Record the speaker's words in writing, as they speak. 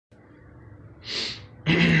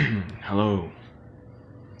Hello.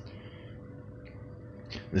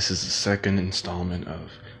 This is the second installment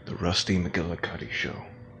of the Rusty McGillicuddy Show.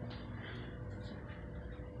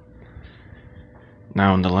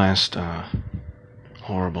 Now, in the last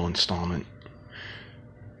horrible installment,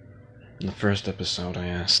 in the first episode, I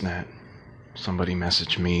asked that somebody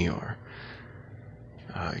message me or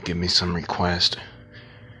give me some request.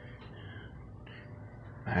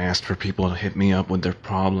 I asked for people to hit me up with their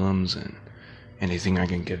problems and anything I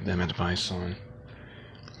can give them advice on.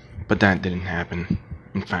 But that didn't happen.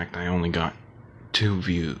 In fact, I only got 2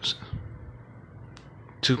 views.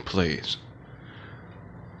 2 plays.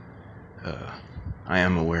 I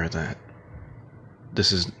am aware that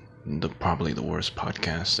this is probably the worst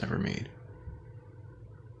podcast ever made.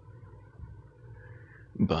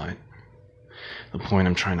 But the point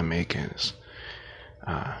I'm trying to make is,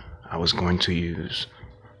 I was going to use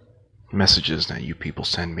messages that you people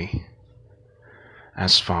send me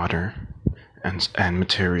as fodder and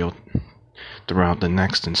material throughout the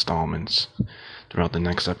next installments, throughout the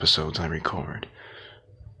next episodes I record.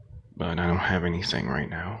 But I don't have anything right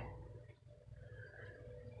now.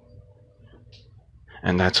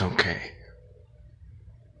 And that's okay,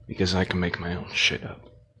 because I can make my own shit up.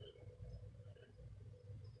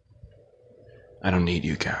 I don't need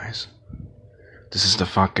you guys. This is the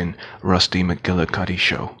fucking Rusty McGillicuddy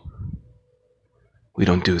Show. We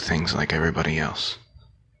don't do things like everybody else.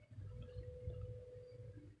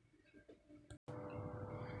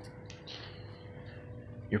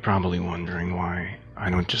 You're probably wondering why I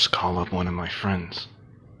don't just call up one of my friends.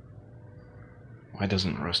 Why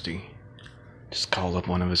doesn't Rusty just call up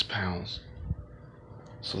one of his pals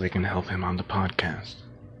so they can help him on the podcast?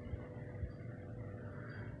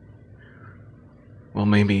 Well,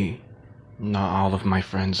 maybe not all of my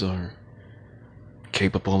friends are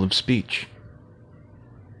capable of speech.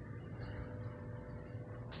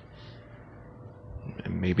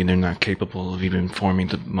 Maybe they're not capable of even forming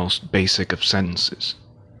the most basic of sentences.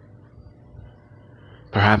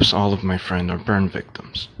 Perhaps all of my friends are burn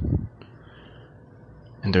victims,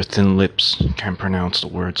 and their thin lips can't pronounce the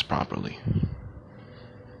words properly.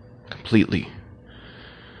 Completely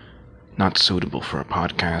not suitable for a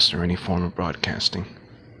podcast or any form of broadcasting.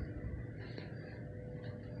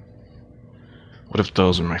 What if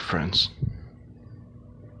those are my friends?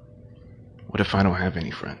 What if I don't have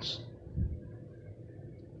any friends?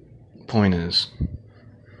 The point is,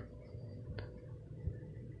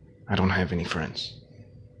 I don't have any friends.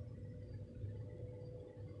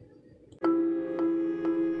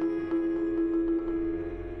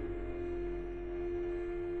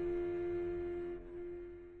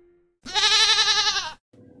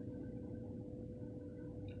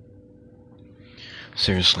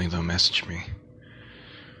 Seriously though, message me.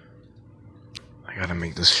 I gotta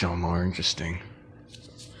make this show more interesting.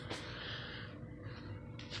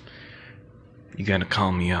 You gotta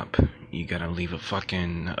call me up. You gotta leave a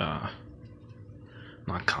fucking, not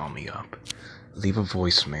call me up. Leave a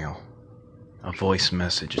voicemail. A voice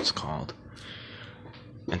message, it's called.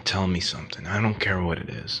 And tell me something. I don't care what it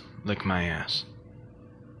is. Lick my ass.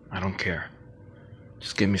 I don't care.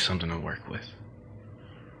 Just give me something to work with.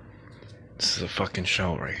 This is a fucking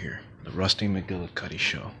show right here. The Rusty McGillicuddy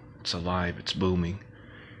Show. It's alive, it's booming.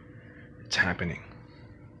 It's happening.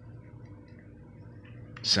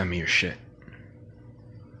 Send me your shit.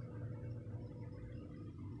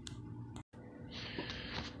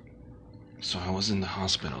 So I was in the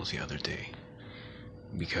hospital the other day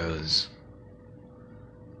because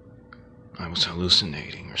I was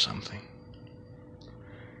hallucinating or something.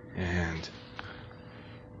 And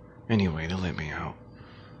anyway, they let me out.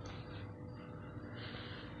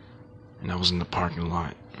 And I was in the parking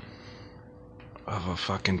lot of a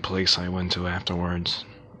fucking place I went to afterwards,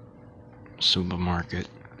 supermarket,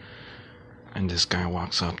 and this guy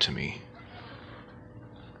walks up to me,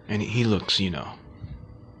 and he looks, he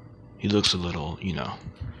looks a little,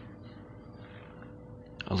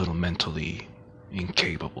 a little mentally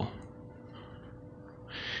incapable,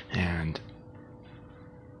 and,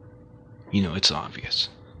 it's obvious.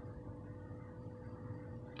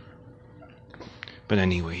 But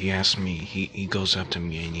anyway, he asked me, he goes up to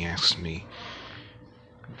me and he asks me,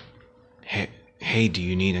 hey, do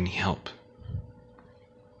you need any help?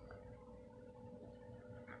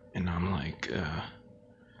 And I'm like,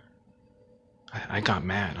 I got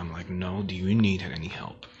mad. I'm like, no, do you need any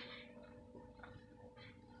help?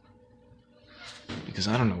 Because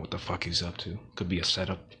I don't know what the fuck he's up to. Could be a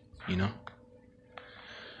setup, the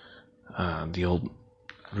old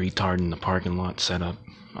retard in the parking lot setup.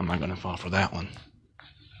 I'm not gonna fall for that one.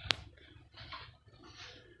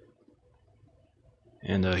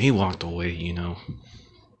 And he walked away,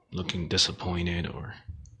 looking disappointed or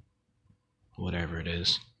whatever it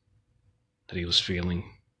is that he was feeling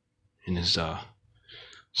in his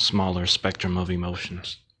smaller spectrum of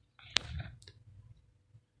emotions.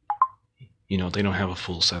 You know, they don't have a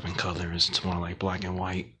full 7 colors, it's more like black and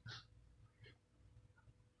white.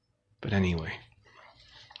 But anyway.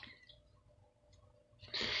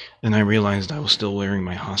 Then I realized I was still wearing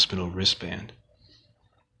my hospital wristband.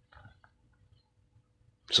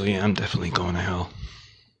 So yeah, I'm definitely going to hell.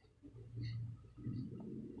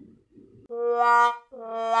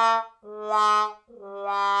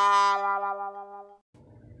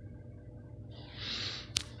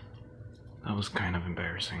 That was kind of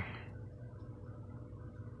embarrassing.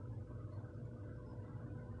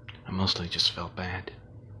 I mostly just felt bad.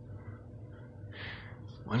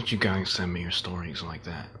 Why don't you guys send me your stories like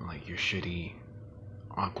that? Like your shitty,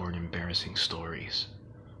 awkward, embarrassing stories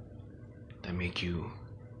that make you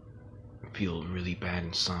feel really bad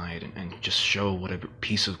inside and just show what a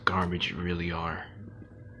piece of garbage you really are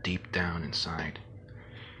deep down inside.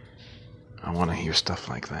 I want to hear stuff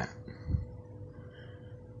like that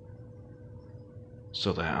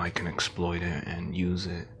so that I can exploit it and use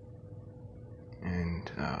it and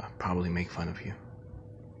probably make fun of you.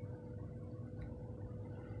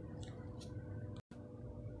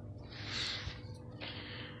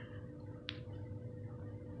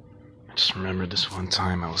 I just remember this one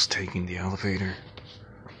time I was taking the elevator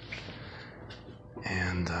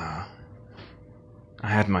and I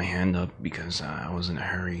had my hand up because I was in a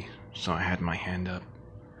hurry, so I had my hand up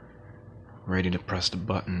ready to press the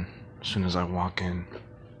button as soon as I walk in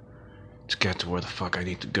to get to where the fuck I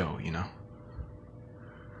need to go, you know?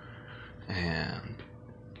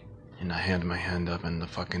 And I had my hand up and the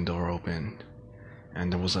fucking door opened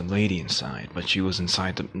and there was a lady inside, but she was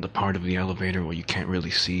inside the part of the elevator where you can't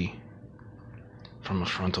really see from a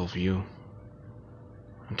frontal view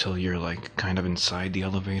until you're like kind of inside the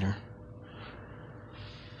elevator.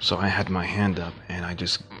 So I had my hand up and I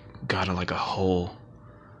just got like a whole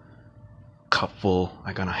cupful,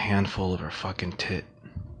 I got a handful of her fucking tit.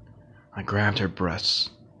 I grabbed her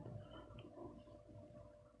breasts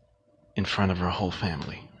in front of her whole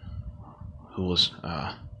family, who was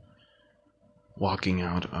walking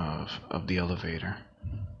out of the elevator.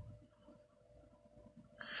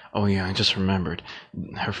 Oh yeah, I just remembered.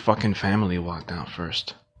 Her fucking family walked out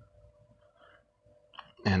first.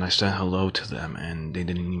 And I said hello to them and they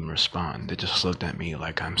didn't even respond. They just looked at me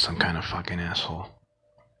like I'm some kind of fucking asshole.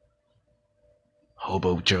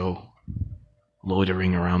 Hobo Joe,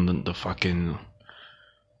 loitering around the fucking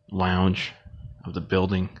lounge of the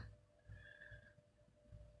building.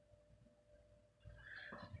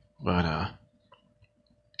 But,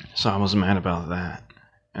 so I was mad about that.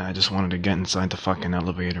 And I just wanted to get inside the fucking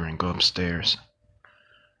elevator and go upstairs.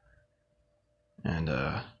 And,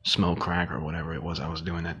 smoke crack or whatever it was I was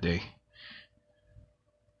doing that day.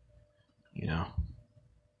 You know,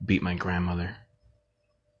 beat my grandmother.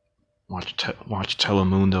 Watch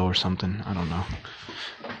Telemundo or something, I don't know.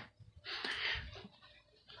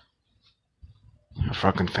 Her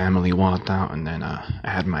fucking family walked out and then, I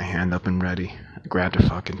had my hand up and ready. I grabbed her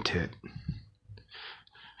fucking tit.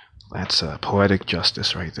 That's poetic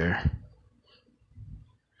justice right there.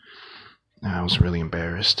 And I was really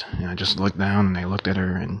embarrassed. And I just looked down and I looked at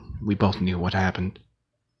her and we both knew what happened.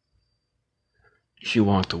 She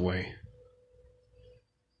walked away.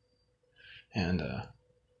 And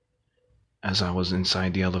as I was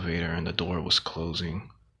inside the elevator and the door was closing,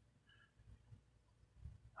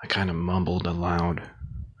 I kind of mumbled aloud,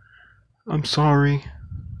 "I'm sorry,"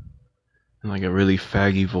 in like a really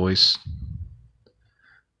faggy voice.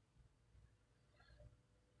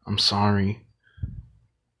 "I'm sorry."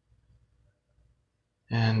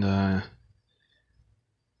 And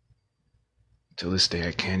to this day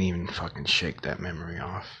I can't even fucking shake that memory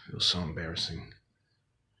off. It was so embarrassing.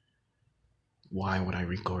 Why would I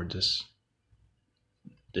record this?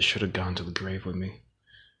 This should have gone to the grave with me.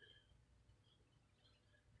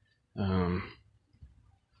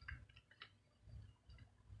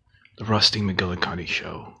 The Rusty McGillicuddy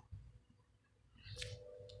Show.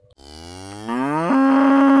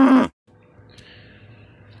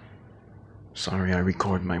 Sorry, I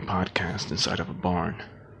record my podcast inside of a barn.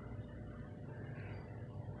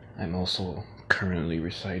 I'm also currently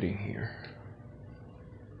reciting here.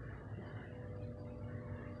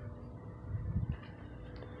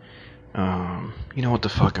 You know what the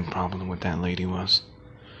fucking problem with that lady was?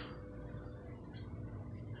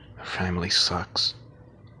 Her family sucks.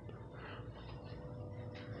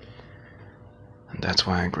 And that's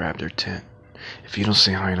why I grabbed her tit. If you don't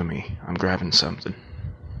say hi to me, I'm grabbing something.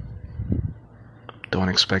 Don't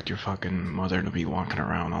expect your fucking mother to be walking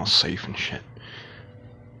around all safe and shit.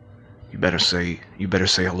 You better say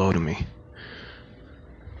hello to me.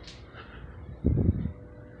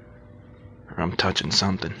 Or I'm touching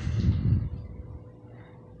something.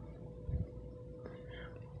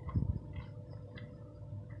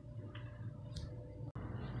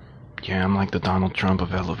 Yeah, I'm like the Donald Trump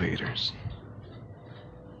of elevators.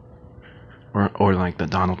 Or like the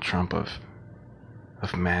Donald Trump of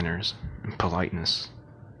manners and politeness.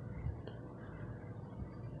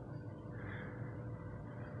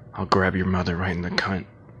 I'll grab your mother right in the cunt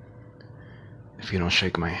if you don't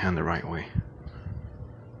shake my hand the right way.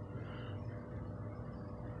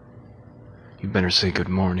 You better say good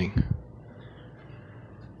morning,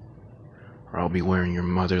 or I'll be wearing your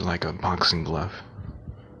mother like a boxing glove.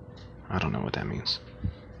 I don't know what that means.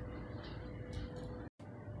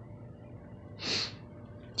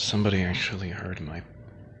 Somebody actually heard my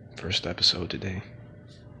first episode today.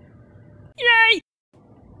 Yay!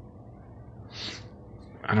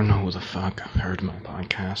 I don't know who the fuck heard my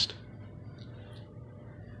podcast.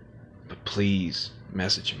 But please,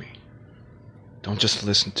 message me. Don't just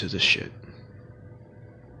listen to this shit.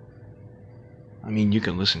 I mean, you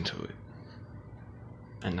can listen to it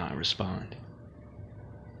and not respond.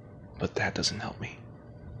 But that doesn't help me.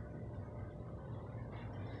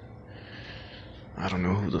 I don't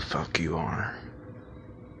know who the fuck you are,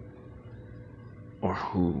 or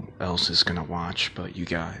who else is gonna watch, but you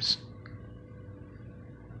guys,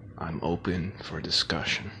 I'm open for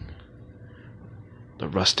discussion. The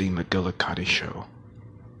Rusty McGillicuddy Show.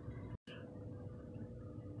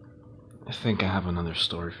 I think I have another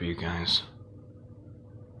story for you guys.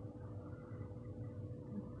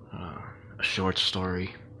 A short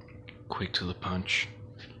story, quick to the punch.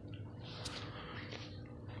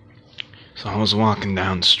 So I was walking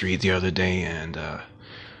down the street the other day and I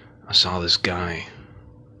saw this guy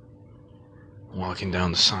walking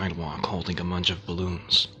down the sidewalk holding a bunch of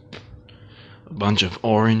balloons. A bunch of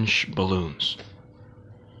orange balloons.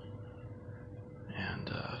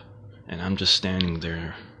 And I'm just standing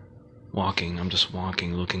there walking. I'm just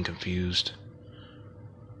walking, looking confused,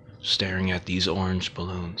 staring at these orange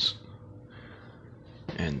balloons.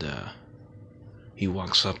 And he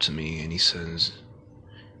walks up to me and he says,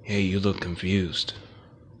 "Hey, you look confused.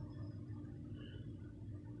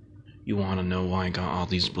 You want to know why I got all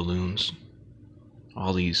these balloons?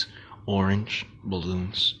 All these orange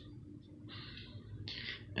balloons?"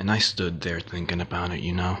 And I stood there thinking about it,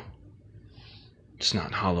 you know. It's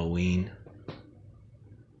not Halloween.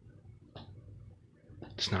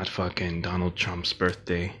 It's not fucking Donald Trump's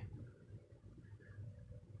birthday.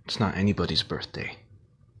 It's not anybody's birthday.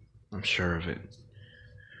 I'm sure of it.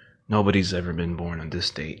 Nobody's ever been born on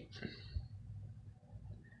this date.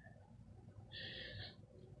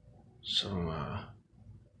 So,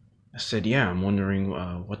 I said, yeah, I'm wondering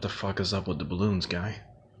what the fuck is up with the balloons, guy.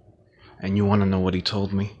 And you want to know what he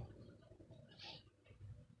told me?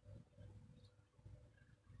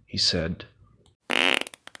 He said,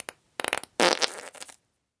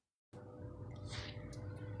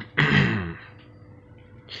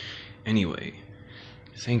 anyway,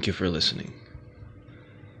 thank you for listening.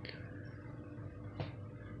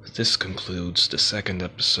 This concludes the second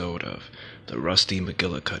episode of the Rusty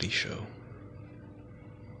McGillicuddy Show.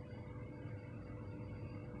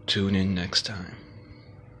 Tune in next time.